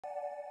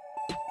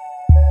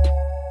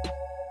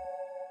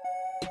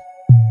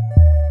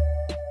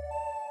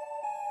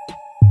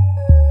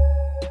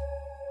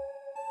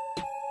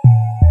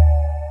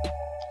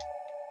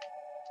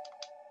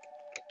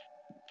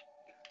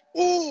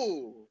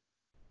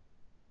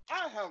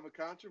I have a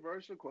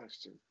controversial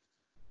question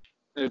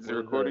Is the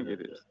recording?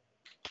 It is.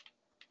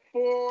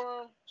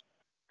 for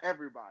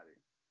everybody.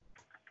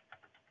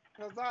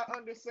 Because I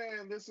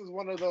understand this is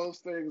one of those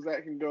things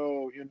that can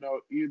go,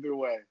 either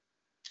way.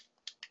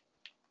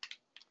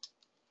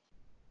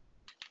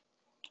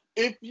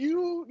 If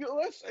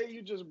let's say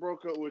you just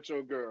broke up with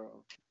your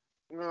girl.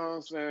 You know what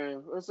I'm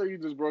saying? Let's say you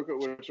just broke up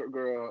with your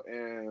girl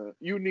and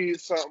you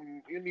need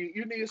something.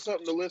 You need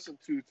something to listen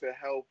to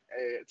help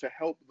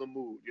the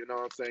mood. You know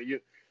what I'm saying?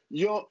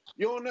 You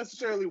don't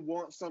necessarily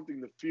want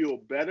something to feel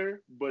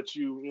better, but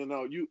you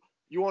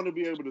want to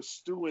be able to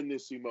stew in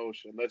this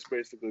emotion. Let's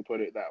basically put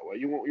it that way.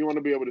 You want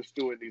to be able to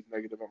stew in these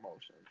negative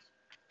emotions.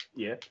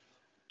 Yeah.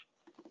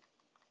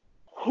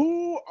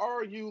 Who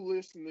are you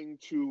listening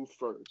to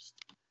first?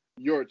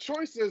 Your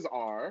choices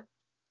are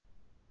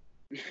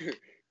The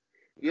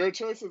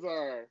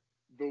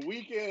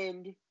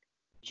Weeknd,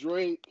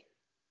 Drake,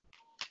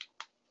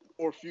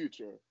 or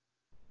Future.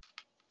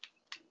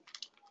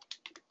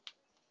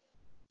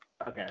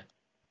 Okay.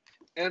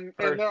 And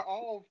First, they're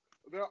all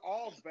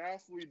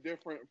vastly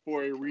different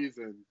for a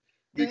reason.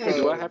 Because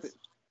Because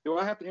do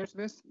I have to answer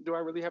this? Do I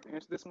really have to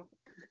answer this one?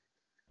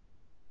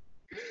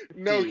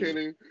 no,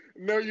 Kenny,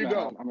 no, you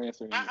don't. I'm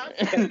answering. I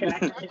hit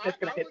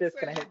this?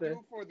 Can I hit this?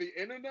 do for the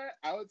internet.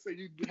 I would say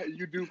you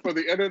do for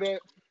the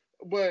internet,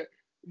 but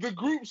the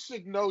group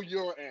should know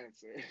your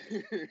answer.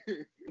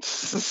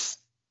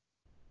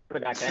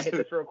 Can I hit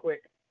this real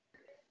quick?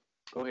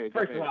 Go ahead.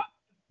 First of all,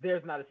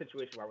 there's not a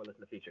situation where we're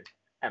listening to Future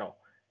at all.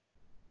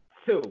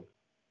 Two.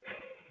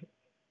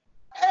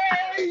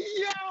 Hey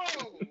yo!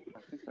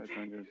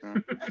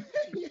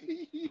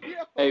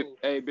 Yo! Hey,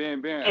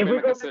 Ben. If we're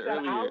Like I gonna said mix that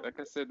earlier, out, like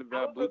I said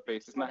about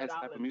Blueface, it's not his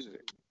type of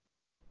music.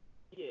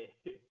 Yeah.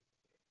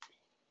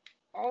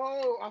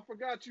 Oh, I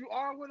forgot you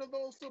are one of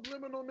those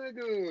subliminal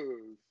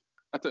niggas.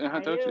 I told you.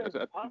 I'm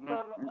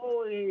talking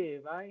old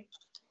head, man.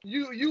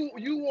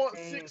 You want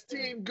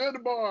 16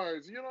 good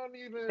bars. You don't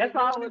even. That's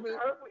all I you was don't even-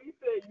 heard when you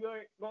said you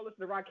ain't gonna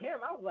listen to Rakim.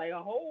 I was like,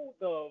 hold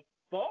the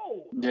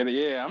phone.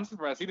 Yeah. I'm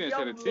surprised he didn't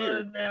shed a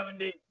tear.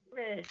 Nowadays,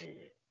 man,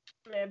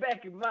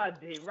 back in my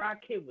day,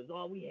 Rakim was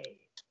all we had.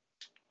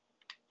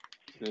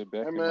 Yeah,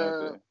 back Hey in my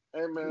man, day.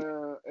 hey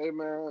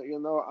man.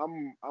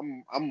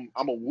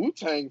 I'm a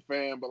Wu-Tang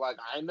fan, but like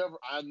I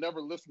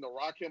never listened to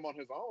Rakim on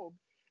his own,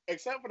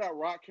 except for that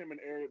Rakim and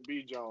Eric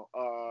B. joint,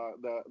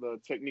 the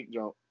Technique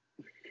joint.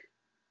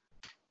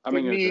 I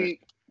mean,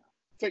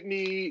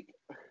 Technique.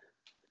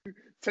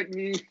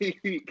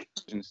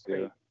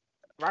 still.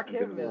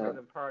 Rakim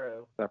isn't part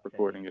of. Stop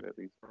recording it at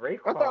least. I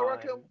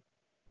thought Rakim.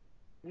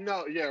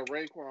 No, yeah,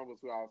 Raekwon was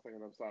who I was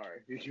thinking. I'm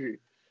sorry.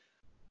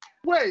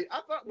 Wait,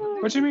 I thought.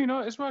 What you mean? No,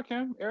 it's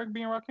Rakim. Eric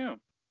being Rakim.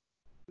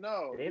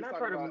 No, They're not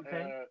part of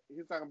Wu-Tang.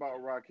 He's talking about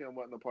Rakim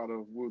wasn't a part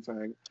of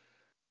Wu-Tang.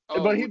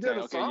 Oh, But he Wu-Tang.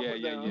 did a song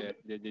with them. Yeah.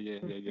 He did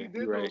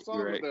You're do right. a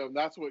song with them.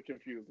 That's what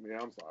confused me.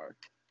 I'm sorry.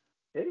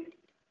 Did he?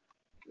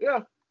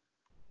 Yeah.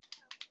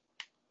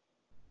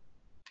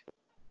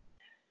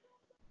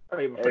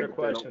 Okay, but for the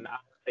question, I'll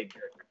take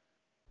Drake.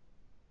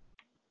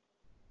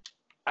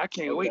 I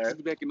can't wait to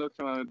be back in North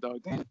Carolina, dog.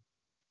 Damn.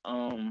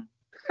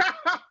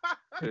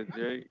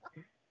 Drake.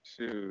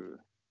 Shoot.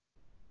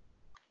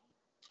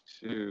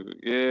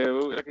 Yeah,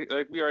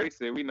 like we already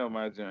said, we know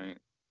my joint.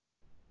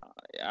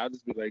 I'll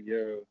just be like,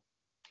 yo,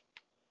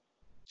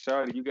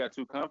 Shawty, you got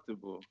too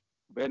comfortable.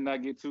 Better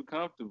not get too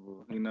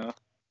comfortable, you know.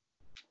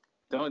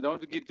 Don't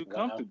get too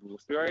comfortable.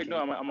 So you already know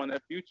I'm on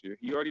that Future.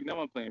 You already know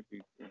I'm playing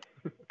Future.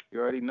 You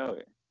already know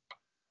it.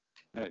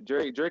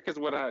 Drake is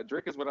what I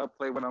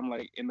play when I'm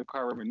like in the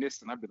car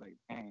reminiscing. I'd be like,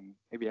 dang,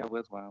 maybe I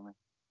was wilding.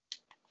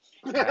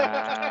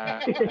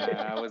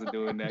 I wasn't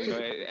doing that. You know,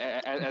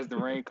 as the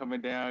rain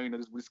coming down, you know,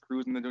 just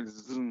cruising and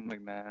just zoom.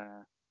 Like, nah,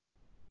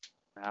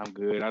 I'm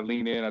good. I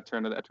lean in. I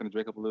turn the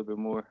Drake up a little bit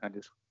more. I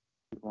just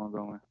keep on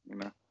going. You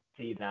know.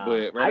 See, now,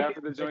 but right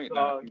after the joint,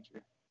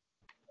 Future.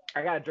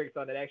 I got a Drake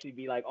song that actually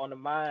be like on the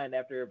mind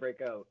after a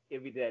breakout.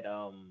 It'd be that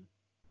I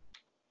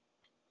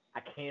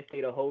can't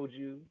stay to hold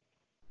you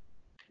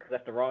because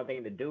that's the wrong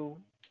thing to do.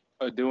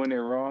 Doing it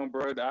wrong,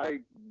 bro.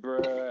 That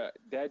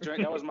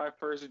joint, that was my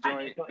first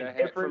joint that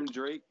had from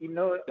Drake. You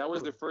know, that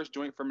was the first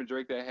joint from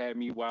Drake that had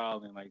me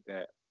wilding like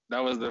that.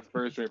 That was the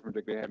first joint from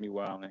Drake that had me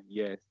wilding.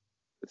 Yes.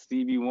 The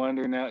Stevie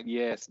Wonder now,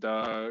 yes,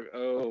 dog.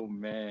 Oh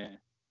man,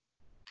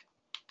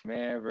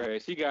 bro,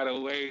 she got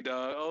away,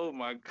 dog. Oh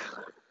my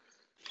god.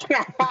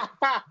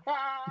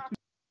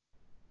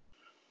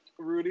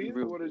 Rudy,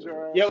 what is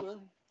your answer?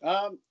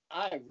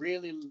 I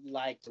really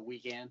like The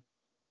Weeknd.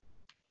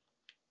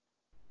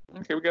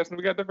 Okay, we got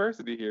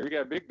diversity here. We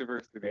got big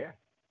diversity. Yeah.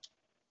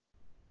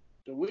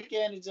 The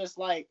Weeknd is just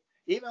like,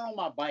 even on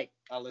my bike,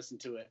 I listen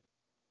to it.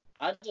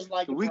 I just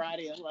like the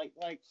variety. Like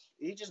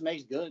he just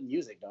makes good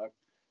music, dog.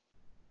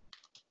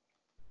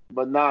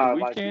 But nah,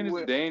 The Weeknd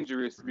is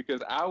dangerous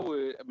because I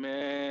would,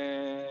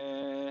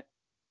 man,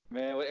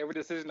 whatever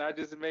decision I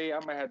just made, I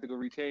might have to go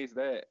rechange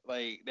that.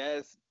 Like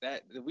the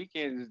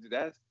Weeknd is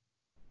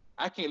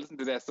I can't listen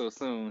to that so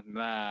soon.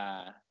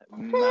 Nah. I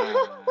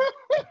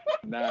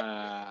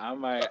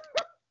might.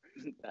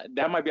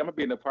 That might be. I'm gonna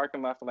be in the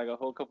parking lot for like a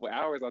whole couple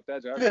hours off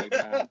that drive. Like,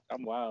 nah,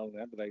 I'm wild.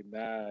 I'd be like,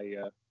 nah,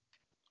 yeah,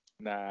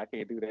 nah, I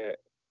can't do that.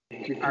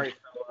 All right,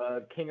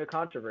 so King of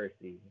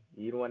Controversy.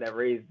 You the one that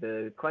raised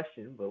the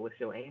question, but what's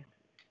your answer?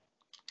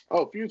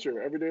 Oh, Future,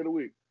 every day of the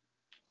week.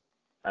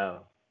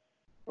 Oh.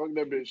 Fuck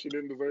that bitch. She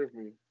didn't deserve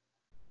me.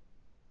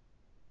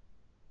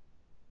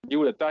 You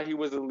would have thought he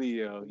was a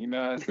Leo. You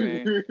know what I'm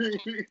saying?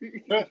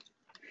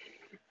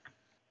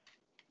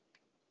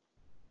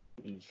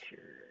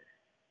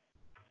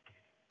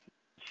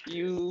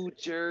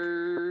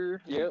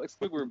 Future. Yeah, like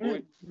Squidward,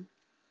 boy.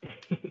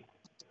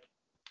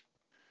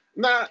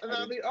 Nah,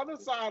 the other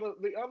side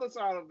of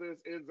this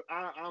is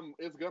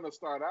it's gonna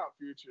start out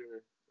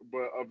Future,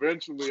 but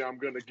eventually I'm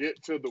gonna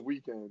get to the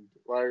weekend.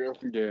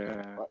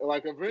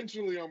 Like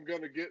eventually I'm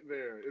gonna get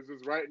there. It's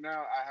just right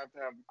now I have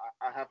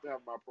to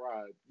have my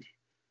pride.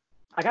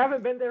 Like, I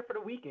haven't been there for the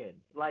weekend.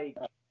 Like,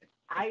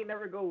 I ain't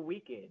never go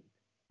weekend.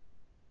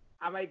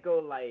 I might go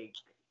like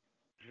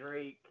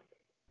Drake.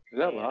 Is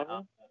that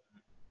lava?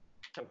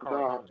 Some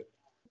Carl Thomas.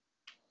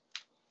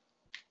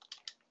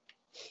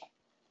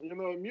 You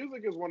know,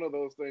 music is one of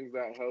those things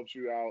that helps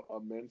you out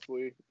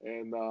immensely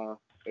in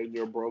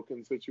your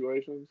broken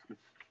situations.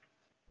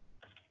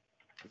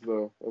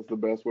 So that's the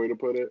best way to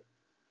put it.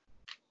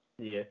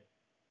 Yeah.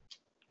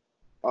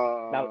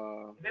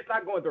 Now, if it's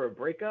not going through a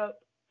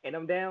breakup and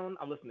I'm down,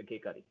 I'm listening to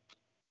Kid Cudi.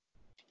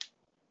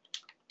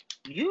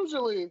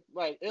 Usually,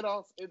 like it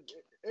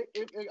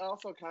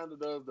also kind of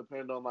does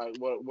depend on like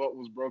what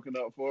was broken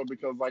up for,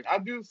 because like I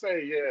do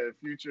say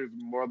Future is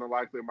more than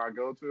likely my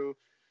go-to.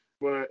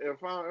 But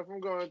if I'm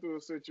going through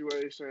a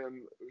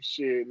situation,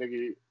 shit,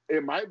 nigga,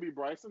 it might be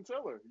Bryson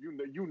Tiller.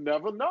 You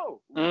never know.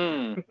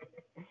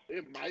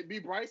 It might be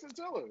Bryson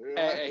Tiller.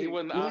 Hey, he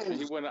wasn't an option.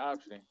 He wasn't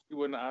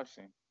an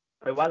option.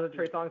 Wait, why isn't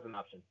Trey Songz an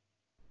option?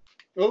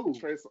 Oh,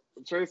 Trey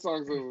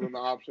Songz is an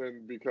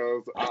option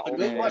because I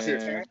only want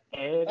Trey.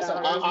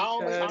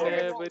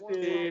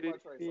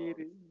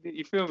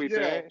 You feel me?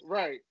 Yeah,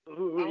 right.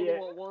 Ooh, I only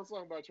want one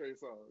song by Trey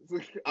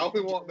Songz. I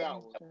only want that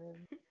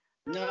one.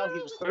 No, he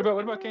was.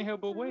 What about Can't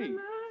Help But Wait?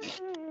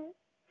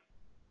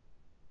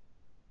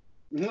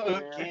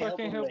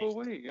 Can't help but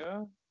wait,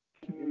 yo.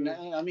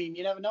 No, I mean,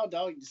 you never know,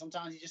 dog.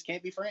 Sometimes you just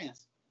can't be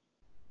friends.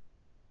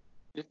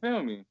 You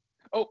feel me?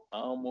 Oh, I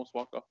almost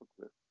walked off a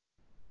cliff.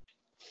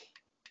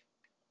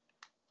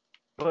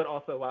 But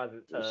also, why is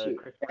it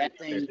Chris Brown? That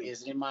thing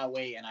is in my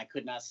way, and I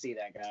could not see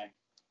that guy.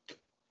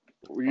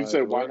 You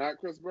said, why not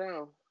Chris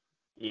Brown?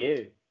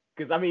 Yeah.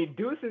 Because, I mean,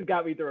 Deuce has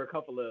got me through a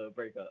couple of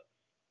breakups.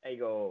 Hey,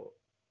 go.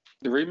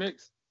 The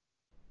remix?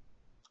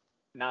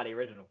 Not the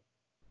original.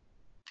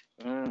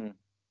 I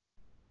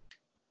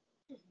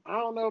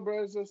don't know,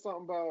 bro. It's just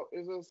something about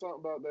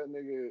that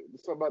nigga.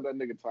 Something about that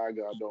nigga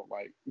Tiger I don't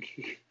like.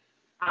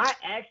 I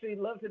actually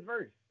loved his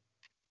verse.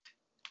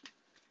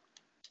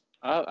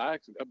 I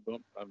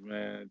bumped,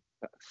 man.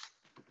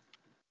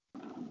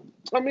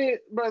 I mean,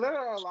 bro, there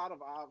are a lot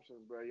of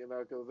options, bro. You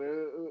know, because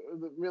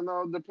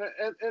depend,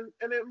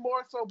 and it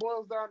more so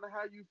boils down to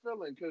how you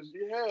feeling. Because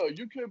hell,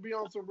 you could be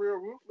on some real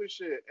ruthless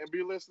shit and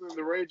be listening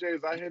to Ray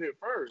J's "I Hit It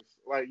First."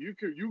 Like you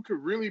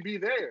could really be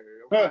there.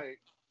 Like,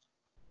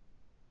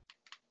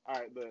 all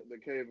right, the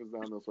cave is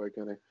down this way,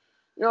 Kenny.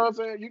 You know what I'm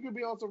saying? You could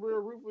be on some real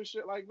ruthless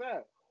shit like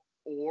that,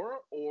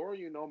 or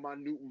you know, my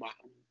new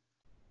mom.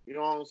 You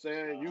know what I'm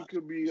saying? You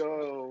could be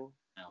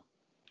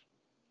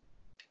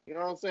you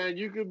know what I'm saying?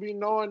 You could be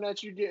knowing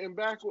that you're getting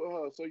back with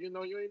her, so you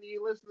know you ain't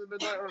even listening to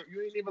that.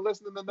 You ain't even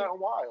listening to nothing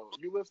wild.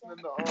 You listening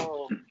to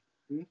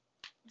you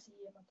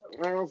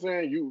know what I'm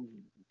saying?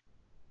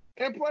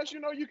 And plus, you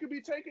know, you could be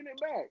taking it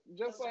back,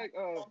 just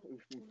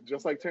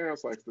like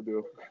Terrence likes to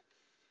do.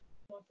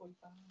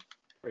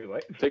 Wait,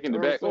 what? Taking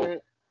it back.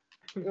 You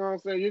know what I'm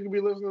saying? You could be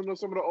listening to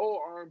some of the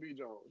old R&B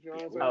Jones. You know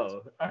what I'm saying?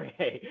 Oh,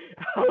 okay.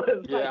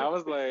 I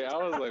was like,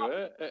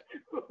 what?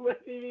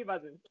 What do you mean by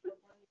this?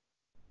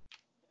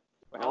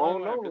 I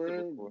don't know,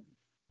 man.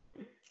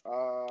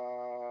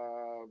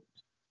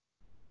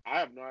 I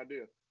have no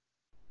idea.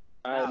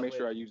 I had to make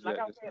sure I use that.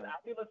 I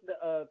did listen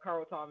to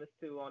Carl Thomas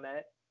too on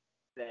that.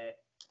 That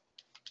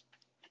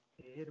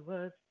it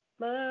was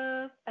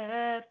love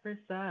at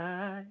first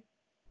sight.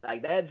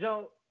 Like that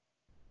joke.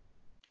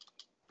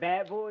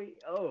 Bad Boy.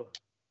 Oh.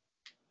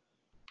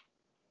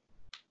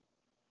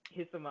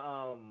 Here's some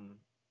I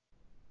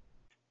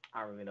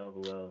don't even know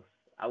who else.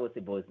 I would say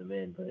Boys II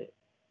Men, but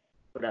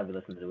whatever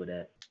listening to with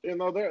that. You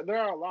know, there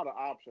are a lot of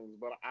options,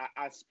 but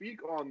I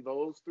speak on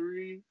those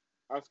three.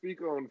 I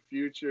speak on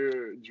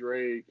Future,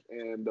 Drake,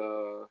 and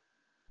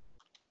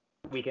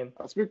Weekend.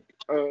 I speak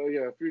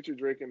Future,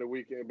 Drake, and The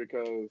Weeknd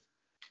because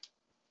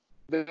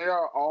they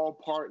are all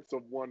parts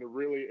of one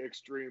really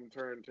extreme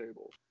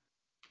turntable.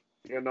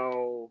 You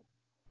know,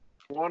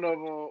 one of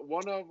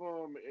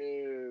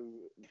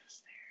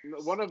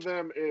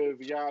them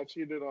is I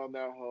cheated on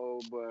that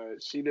hoe,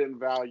 but she didn't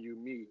value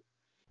me.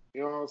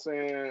 You know what I'm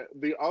saying?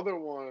 The other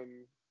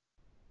one,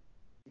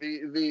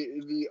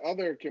 the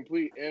other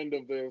complete end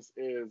of this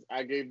is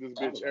I gave this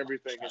bitch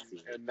everything,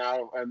 and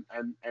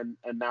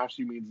now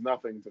she means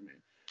nothing to me.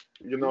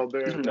 You know, They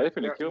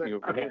finna kill me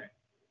over Okay. here.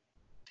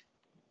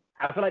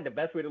 I feel like the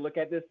best way to look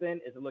at this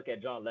then is to look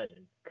at John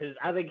Legend, because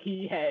I think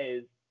he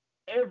has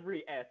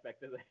every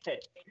aspect of that.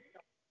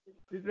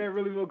 This man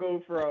really will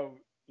go from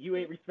 "you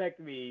ain't respect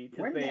me"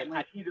 to When saying that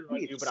 "I cheated on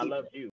might you, but I be loved you."